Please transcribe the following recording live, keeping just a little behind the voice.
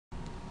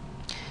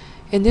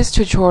In this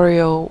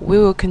tutorial, we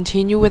will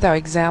continue with our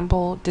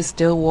example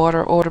distilled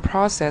water order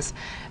process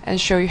and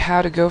show you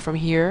how to go from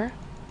here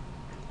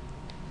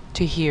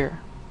to here.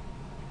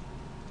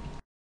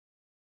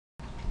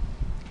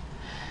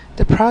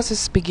 The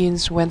process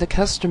begins when the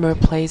customer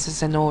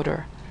places an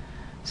order.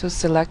 So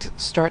select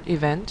Start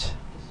Event,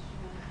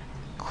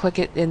 click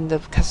it in the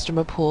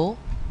customer pool,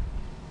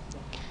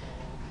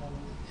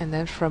 and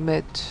then from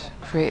it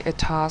create a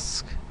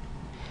task,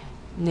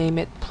 name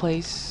it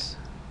Place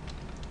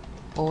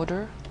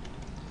Order,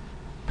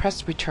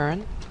 press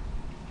Return.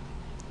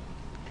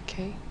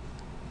 Okay.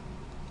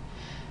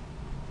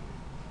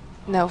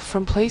 Now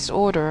from Place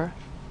Order,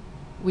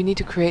 we need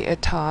to create a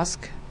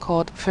task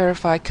called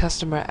Verify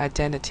Customer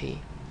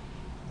Identity.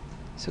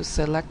 So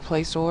select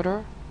Place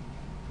Order,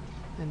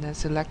 and then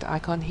select the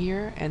icon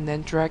here, and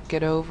then drag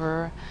it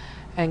over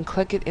and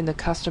click it in the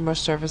Customer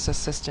Service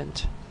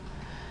Assistant,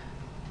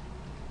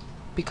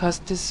 because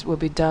this will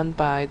be done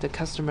by the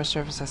Customer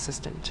Service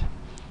Assistant.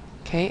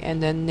 Okay,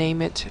 and then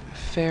name it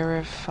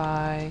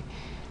Verify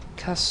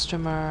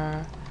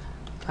Customer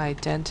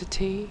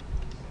Identity.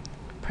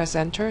 Press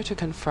Enter to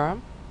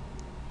confirm.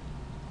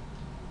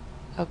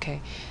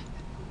 Okay,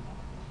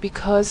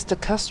 because the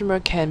customer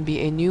can be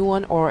a new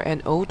one or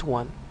an old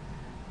one,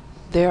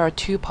 there are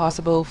two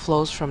possible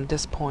flows from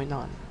this point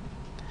on.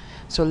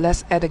 So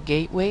let's add a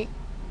gateway.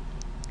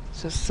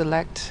 So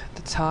select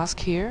the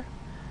task here,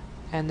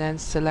 and then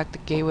select the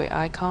gateway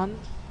icon,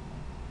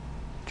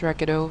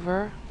 drag it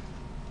over,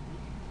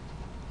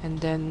 and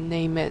then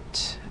name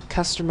it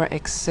Customer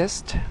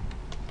Exist ?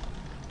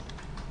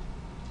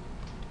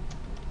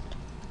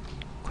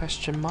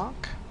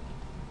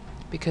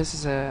 Because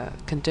it's a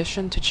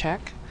condition to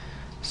check.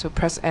 So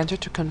press Enter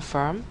to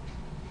confirm.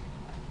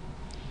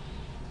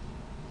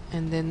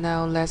 And then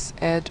now let's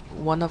add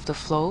one of the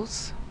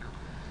flows.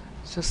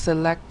 So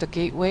select the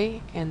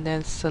gateway and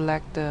then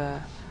select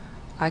the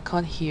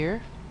icon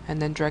here and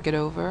then drag it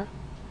over.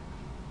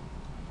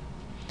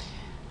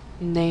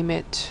 Name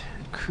it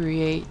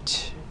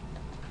Create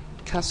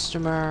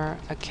Customer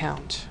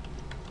Account.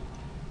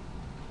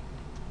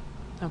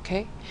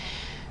 Okay,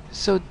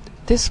 so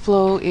this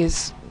flow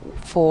is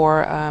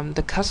for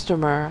the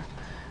customer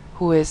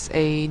who is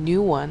a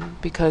new one,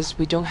 because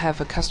we don't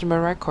have a customer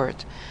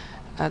record.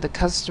 The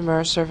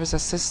Customer Service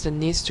Assistant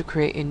needs to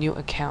create a new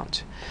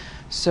account.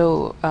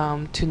 So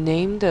to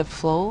name the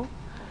flow,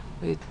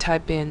 we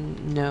type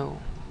in no,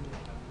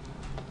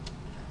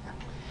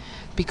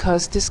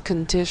 because this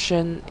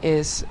condition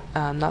is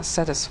not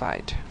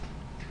satisfied.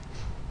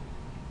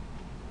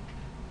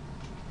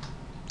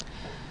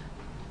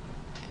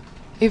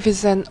 If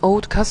it's an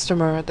old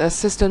customer, the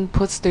assistant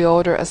puts the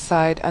order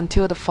aside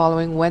until the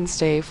following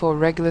Wednesday for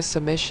regular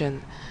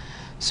submission.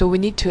 So we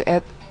need to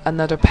add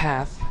another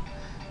path.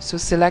 So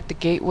select the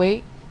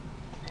gateway,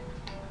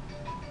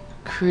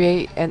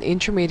 create an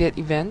intermediate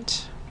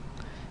event,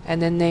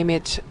 and then name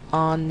it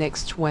On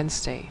Next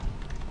Wednesday.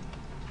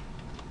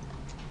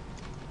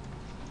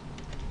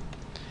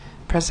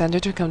 Press Enter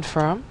to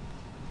confirm.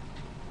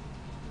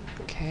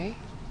 Okay.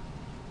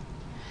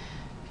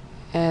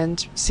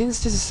 And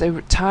since this is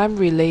a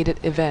time-related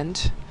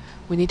event,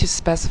 we need to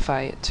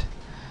specify it.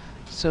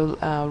 So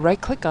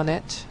right-click on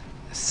it,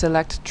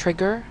 select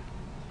Trigger,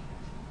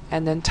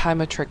 and then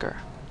Timer Trigger.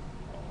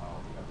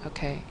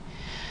 Okay.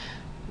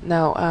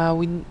 Now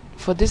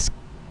for this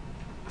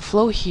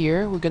flow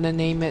here, we're gonna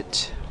name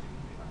it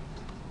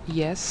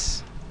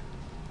Yes,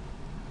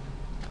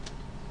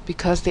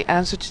 because the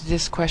answer to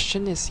this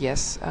question is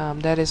yes.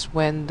 That is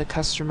when the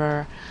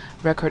customer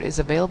record is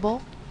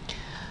available.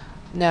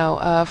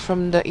 Now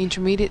from the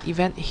intermediate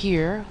event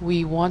here,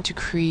 we want to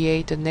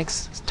create the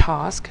next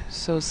task.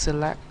 So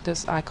select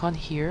this icon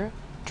here,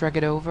 drag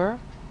it over,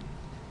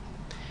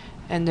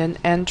 and then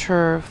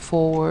enter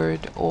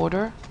forward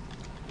order.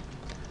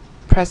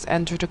 Press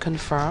Enter to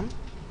confirm.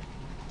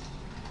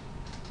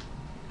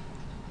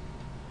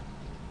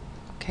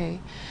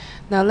 Okay.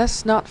 Now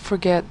let's not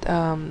forget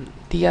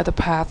the other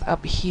path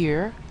up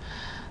here.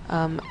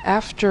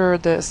 After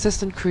the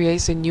assistant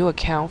creates a new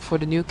account for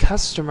the new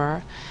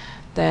customer,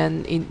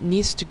 then it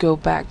needs to go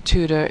back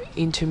to the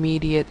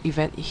intermediate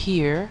event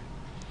here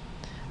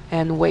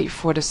and wait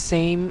for the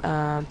same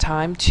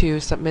time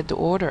to submit the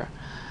order.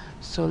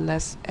 So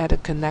let's add a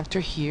connector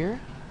here,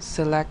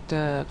 select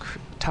the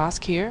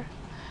task here,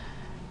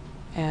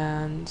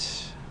 and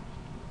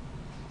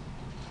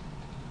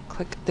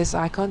click this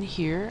icon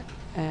here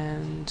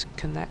and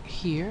connect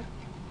here.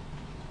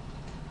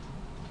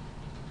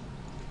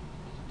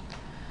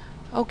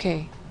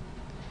 Okay.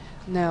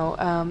 Now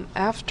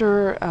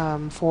after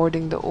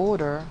forwarding the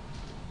order,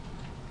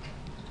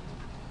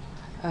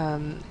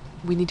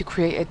 we need to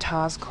create a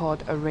task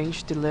called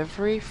Arrange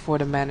Delivery for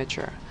the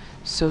manager.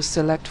 So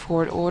select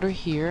Forward Order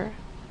here,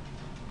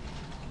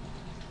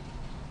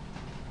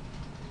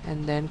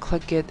 and then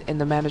click it in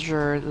the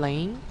manager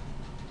lane.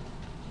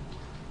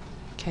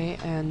 Okay,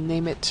 and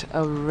name it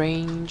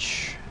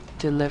Arrange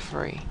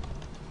Delivery.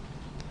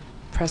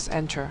 Press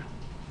Enter.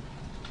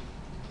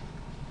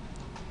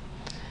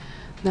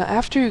 Now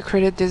after you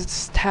created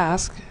this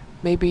task,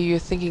 maybe you're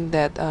thinking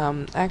that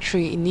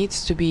actually it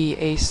needs to be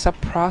a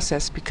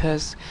sub-process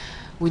because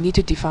we need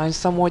to define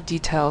some more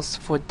details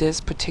for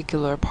this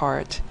particular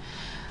part.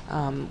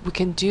 We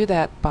can do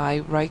that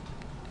by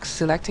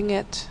selecting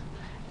it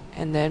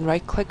and then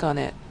right click on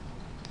it,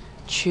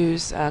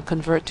 choose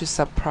convert to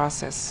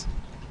sub-process.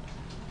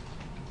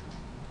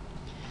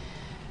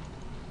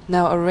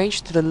 Now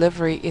arrange the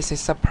delivery is a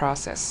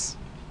sub-process.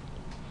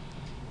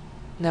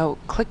 Now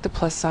click the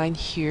plus sign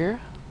here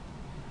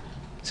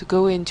to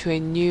go into a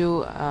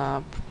new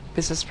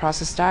business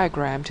process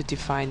diagram to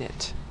define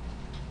it.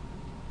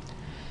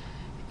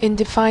 In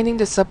defining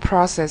the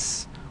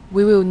sub-process,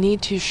 we will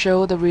need to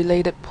show the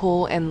related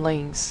pull and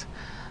links.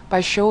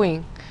 By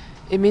showing,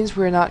 it means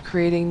we're not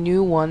creating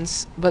new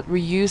ones, but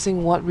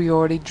reusing what we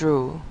already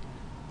drew.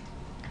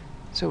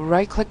 So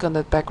right-click on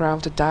the background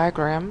of the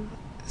diagram,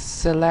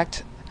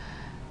 select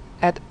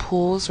Add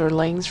pulls or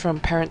links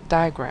from parent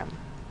diagram.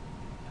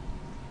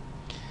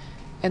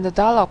 In the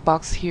dialog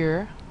box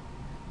here,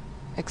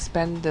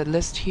 expand the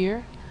list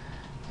here,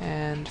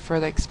 and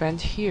further expand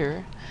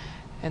here,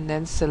 and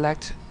then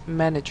select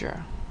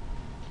Manager.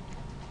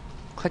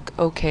 Click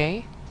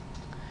OK.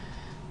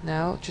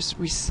 Now just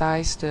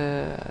resize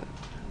the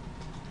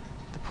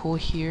pull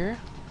here.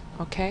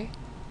 Okay.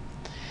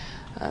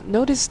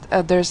 Notice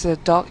there's a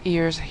dog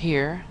ears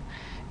here,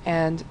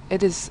 and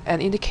it is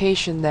an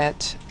indication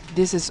that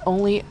this is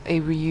only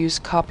a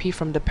reused copy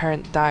from the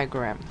parent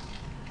diagram.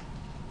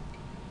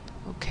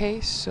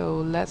 Okay, so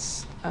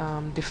let's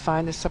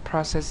define the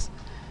subprocess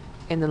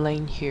in the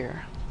lane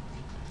here.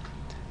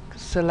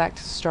 Select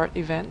Start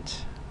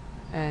Event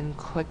and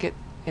click it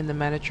in the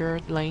Manager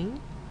lane,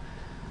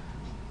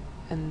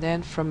 and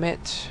then from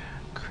it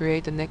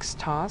create the next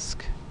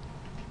task.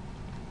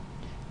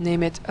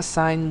 Name it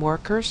Assign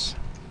Workers.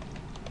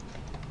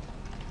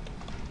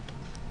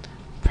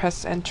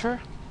 Press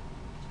Enter,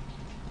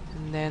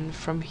 and then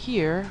from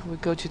here we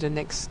go to the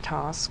next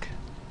task,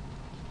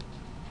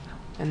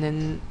 and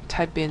then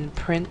type in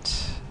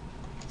print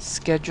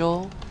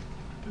schedule,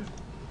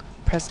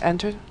 press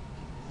Enter,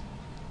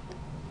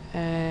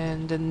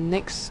 and the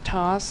next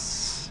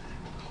task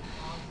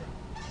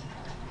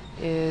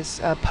is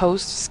a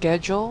post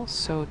schedule,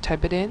 so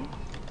type it in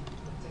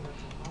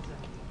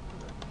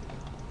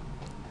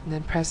and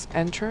then press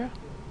Enter.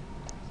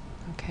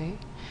 Okay,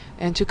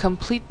 and to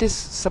complete this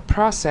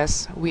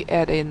sub-process we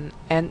add in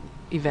an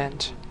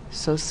event,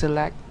 so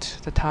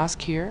select the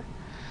task here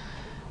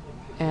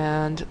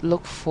and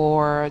look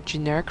for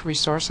generic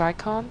resource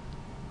icon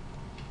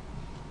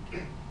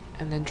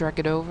and then drag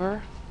it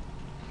over,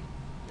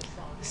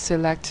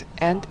 select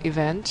end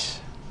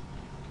event.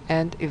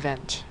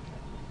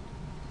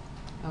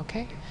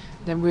 Okay,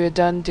 then we're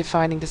done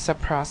defining the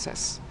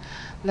sub-process.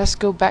 Let's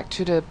go back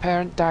to the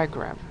parent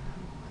diagram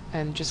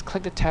and just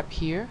click the tab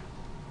here.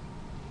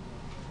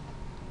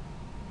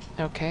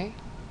 Okay,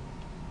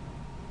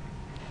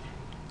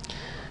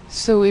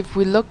 so if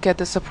we look at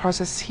the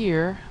sub-process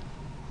here,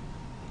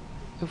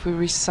 if we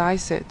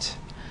resize it,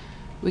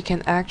 we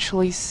can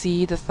actually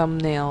see the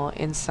thumbnail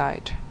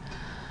inside.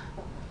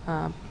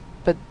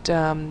 But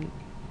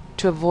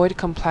to avoid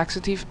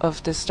complexity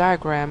of this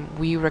diagram,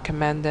 we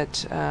recommend that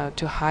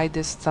to hide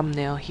this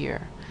thumbnail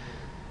here.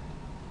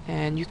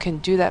 And you can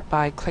do that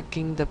by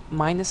clicking the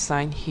minus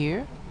sign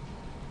here,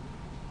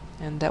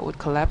 and that would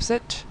collapse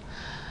it.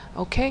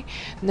 Okay,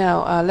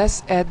 now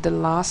let's add the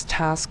last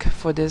task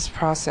for this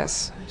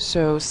process.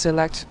 So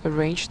select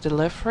Arrange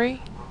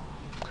Delivery,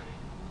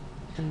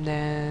 and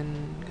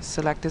then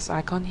select this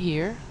icon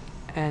here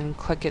and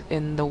click it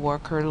in the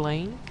worker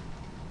lane.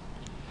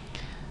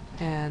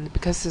 And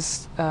because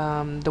it's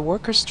the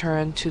worker's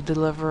turn to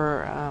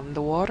deliver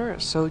the water,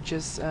 so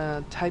just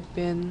type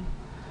in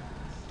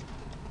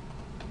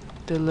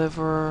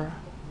deliver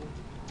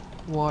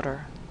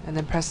water and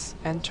then press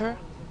Enter.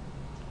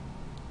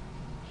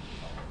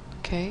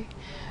 Okay,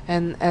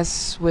 and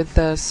as with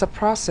the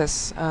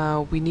sub-process,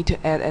 we need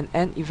to add an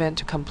end event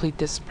to complete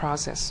this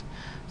process.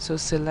 So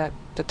select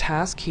the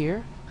task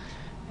here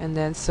and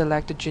then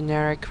select the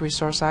generic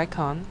resource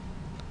icon,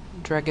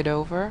 drag it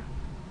over,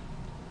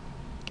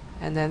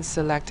 and then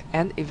select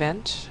end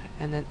event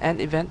and then end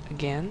event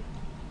again,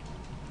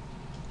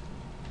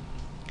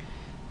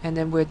 and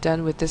then we're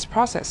done with this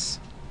process.